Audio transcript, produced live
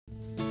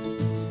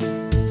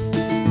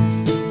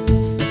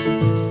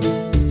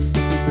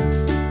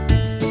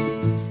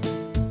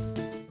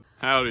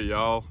Howdy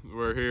y'all,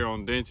 we're here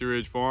on Dancy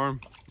Ridge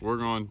Farm. We're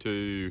going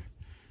to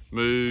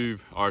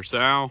move our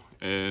sow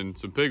and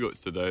some piglets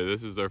today.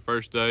 This is our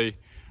first day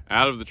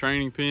out of the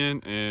training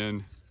pen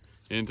and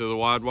into the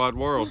wide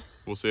world.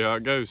 We'll see how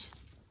it goes.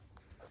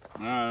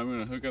 All right, I'm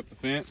gonna hook up the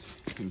fence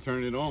and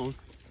turn it on,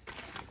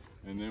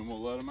 and then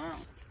we'll let them out.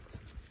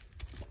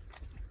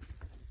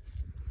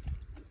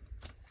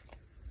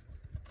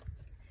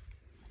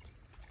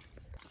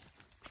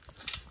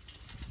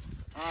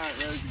 All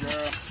right, Rosie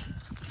girl.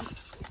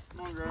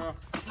 Come on, girl.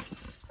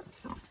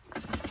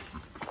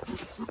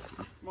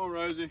 Come on,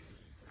 Rosie.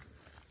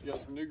 You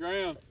got some new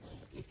ground.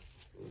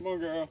 Come on,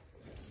 girl.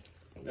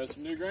 You got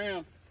some new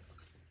ground.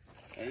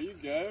 There you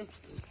go.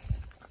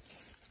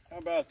 How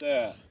about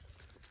that?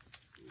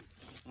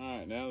 All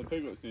right, now the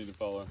piglets need to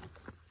follow.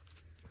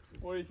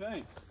 What do you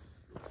think?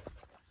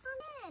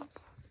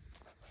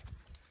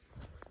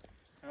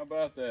 How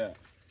about that?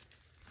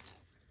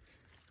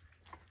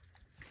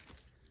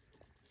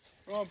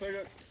 Come on,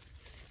 piglet.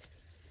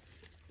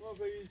 Come on,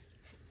 piggies.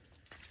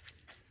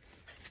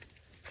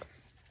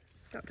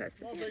 Don't touch the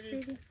Come on, fence,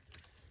 piggy. Piggy.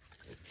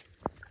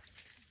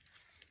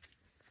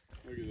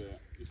 Look at that.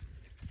 Just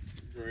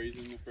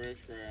grazing the fresh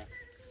grass.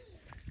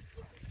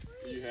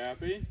 Are you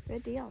happy?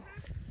 Good deal.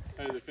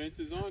 Hey, the fence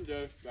is on,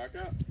 Joe. Back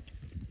up.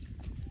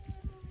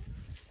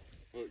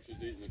 Look,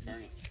 she's eating the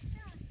turnip.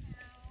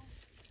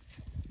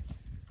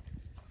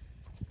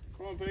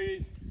 Come on,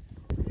 piggies.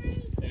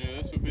 You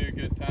know, this would be a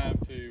good time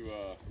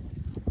to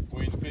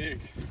wean the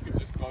pigs. You could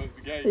just close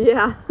the gate.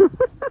 Yeah.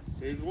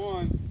 Here's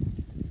one.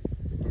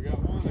 We got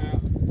one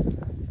out.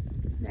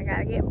 I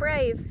gotta get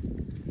brave.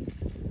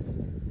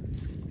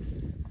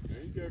 There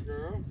you go,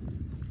 girl.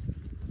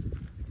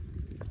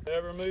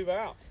 Never move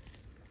out.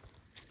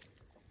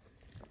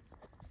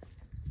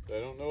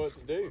 They don't know what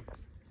to do.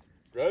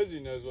 Rosie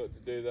knows what to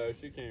do though.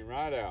 She came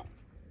right out.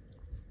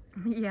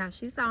 Yeah,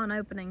 she saw an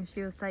opening.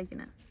 She was taking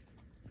it.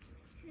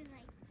 She's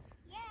like,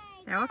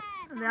 yay,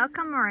 They'll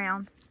come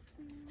around.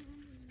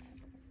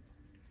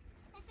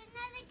 It's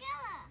another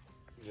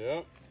gorilla.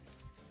 Yep.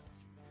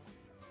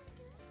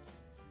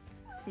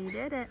 She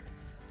did it.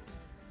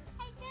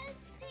 Hey, those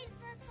pigs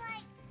look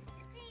like the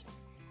pigs.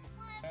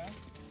 Yeah.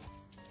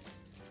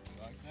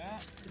 Like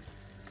that?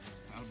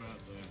 How about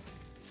that?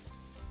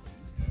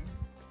 Okay.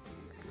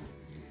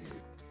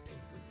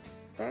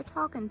 They're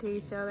talking to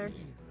each other.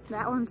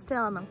 That one's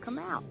telling them, come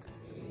out.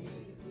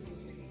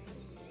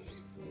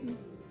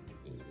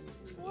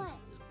 What?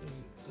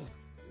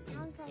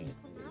 I'm saying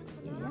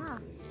come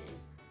out.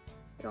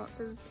 Yeah.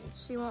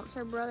 She wants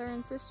her brother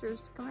and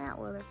sisters to come out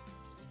with her.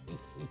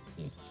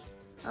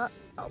 Oh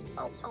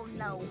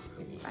no.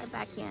 Right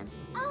back in.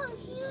 Oh,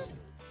 she was.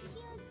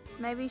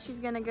 Maybe she's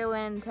gonna go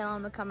in and tell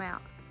them to come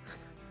out.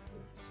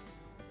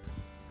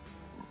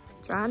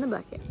 Try in the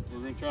bucket. We're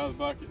gonna try the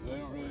bucket. They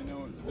don't really know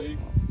what to do.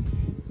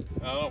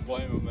 I don't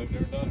blame them. They've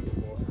never done it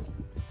before.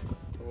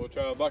 So we'll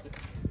try a bucket.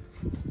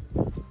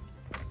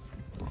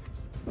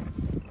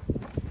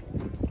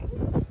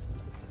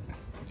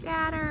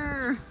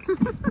 Scatter!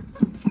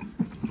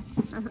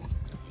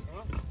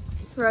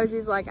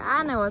 Rosie's like,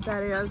 I know what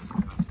that is.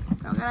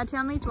 Don't gotta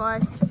tell me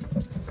twice.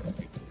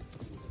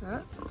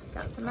 Oh,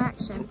 got some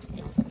action.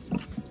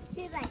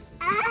 She's like,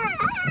 no.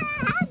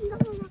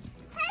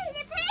 Hey,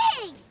 the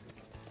pig!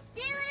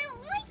 They were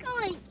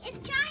oink. It's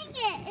trying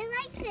it. It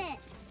likes it.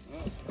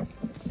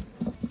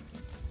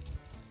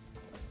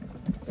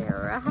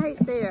 They're right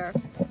there.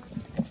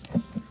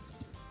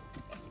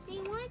 They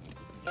want.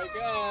 They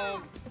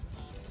come.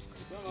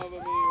 Some of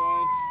them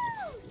anyway.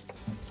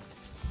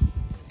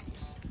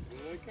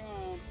 Here they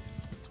come.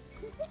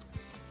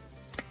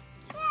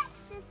 That's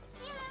the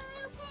spirit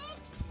little pig.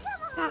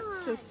 Come on. That's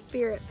the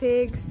spirit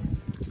pigs.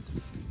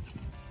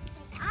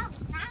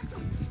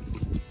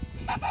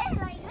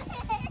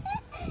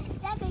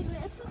 That big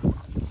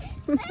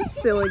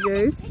little. Silly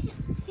goose.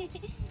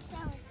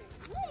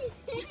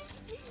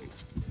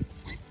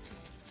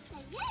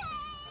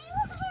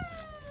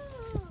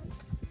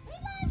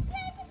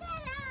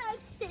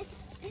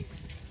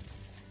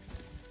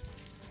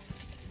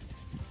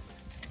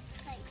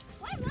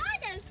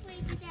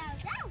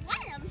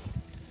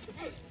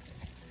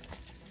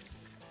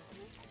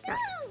 Got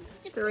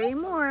 3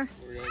 more.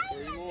 We got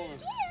 3 more.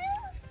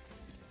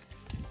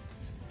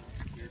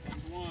 Here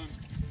comes 1,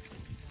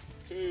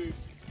 2,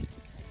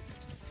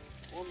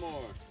 1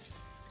 more.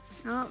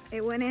 Oh,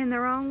 it went in the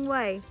wrong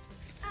way.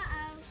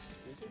 Uh-oh.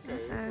 It's okay.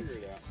 We'll figure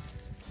it out.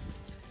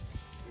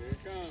 Here it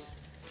comes.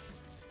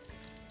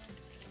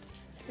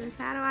 Just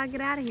how do I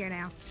get out of here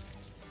now?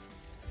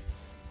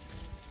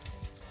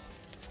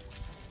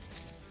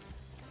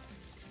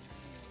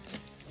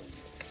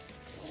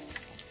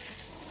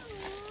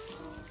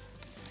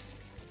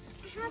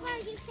 How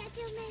about you catch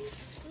him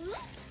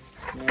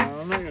in? No,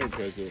 I'm not gonna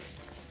catch it.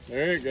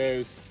 There it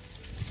goes.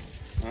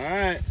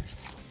 Alright.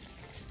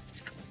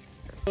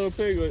 Little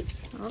piglet.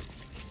 Oh,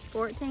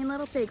 14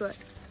 little piglets.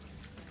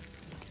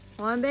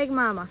 1 big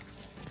mama.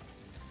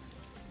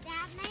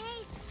 That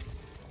makes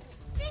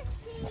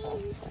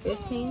 15.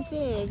 15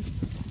 pigs.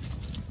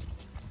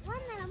 1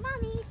 little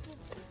mommy.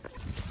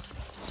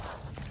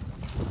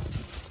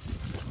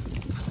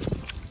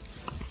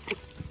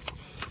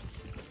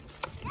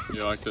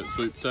 You like that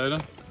sweet potato?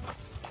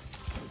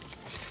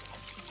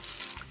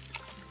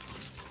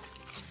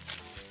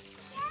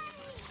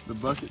 The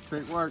bucket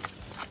trick works.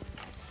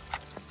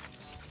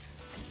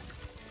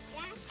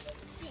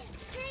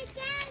 Hey,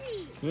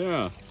 Daddy.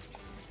 Yeah.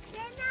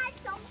 They're not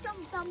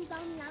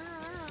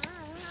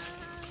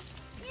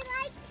They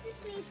like the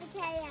sweet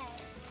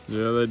potatoes.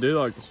 Yeah, they do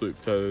like the sweet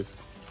potatoes.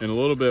 In a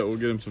little bit, we'll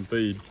get them some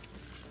feed.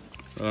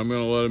 But I'm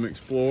gonna let them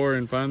explore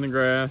and find the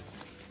grass.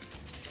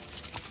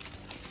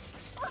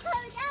 Oh,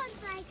 that was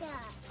like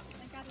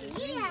a...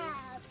 Yeah.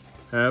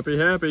 Happy,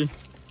 happy.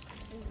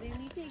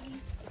 Zoomy piggies.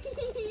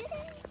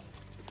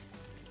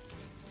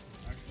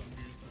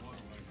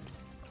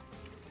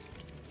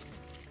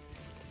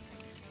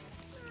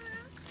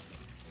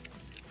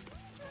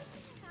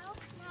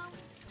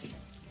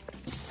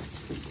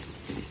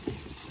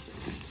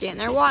 Getting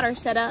their water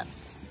set up.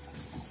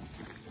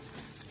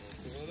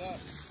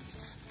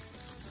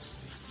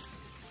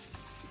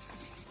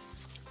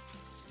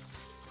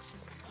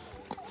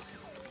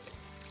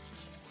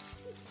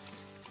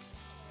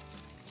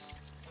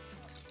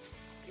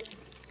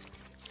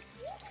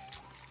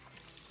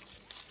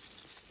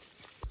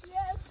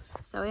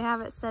 So we have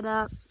it set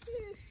up,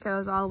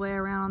 goes all the way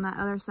around on that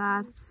other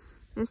side.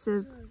 This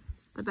is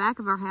the back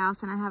of our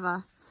house, and I have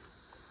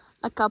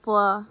a couple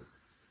of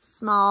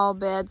small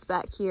beds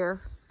back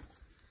here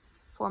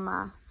for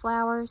my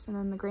flowers, and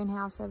then the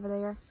greenhouse over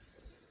there.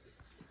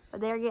 But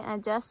they're getting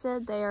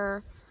adjusted.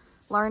 They're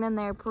learning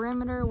their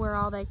perimeter, where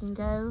all they can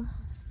go.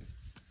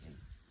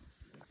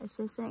 It's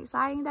just an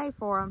exciting day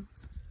for them.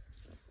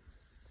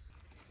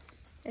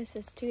 This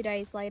is 2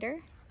 days later.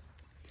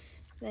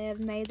 They have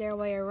made their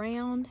way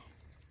around.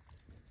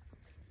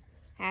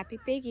 Happy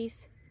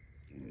piggies.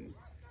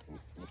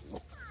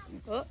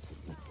 Oh.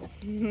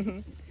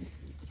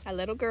 A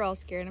little girl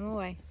scared them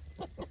away.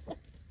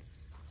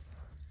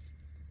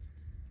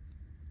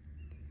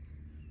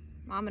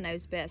 Mama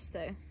knows best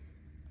though.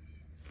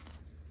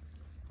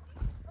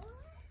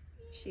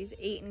 She's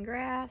eating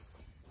grass,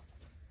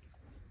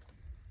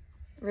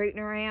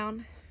 rooting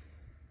around.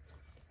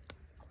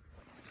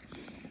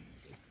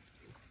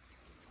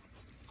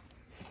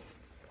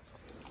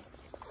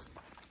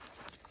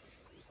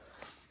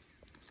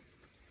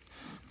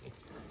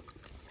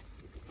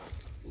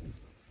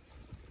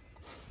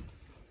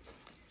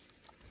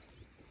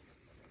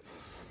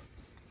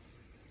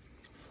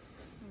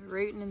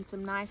 Rooting in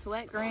some nice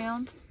wet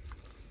ground.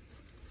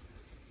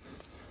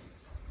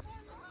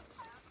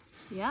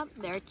 Yep,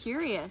 they're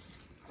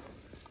curious.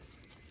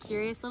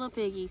 Curious little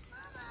piggies.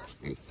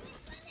 And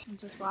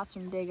just watch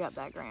them dig up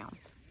that ground.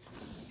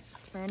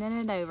 Turning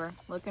it over,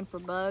 looking for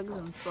bugs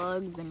and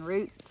slugs and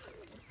roots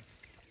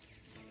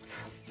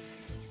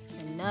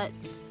and nuts.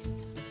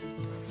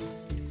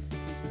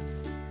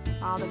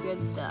 All the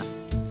good stuff.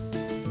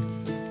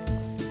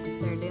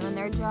 They're doing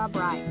their job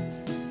right.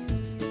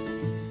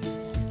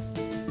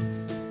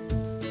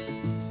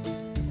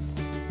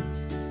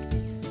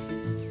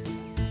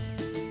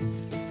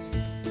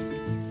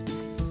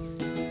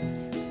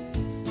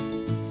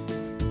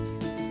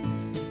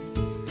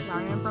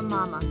 Learning from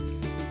Mama.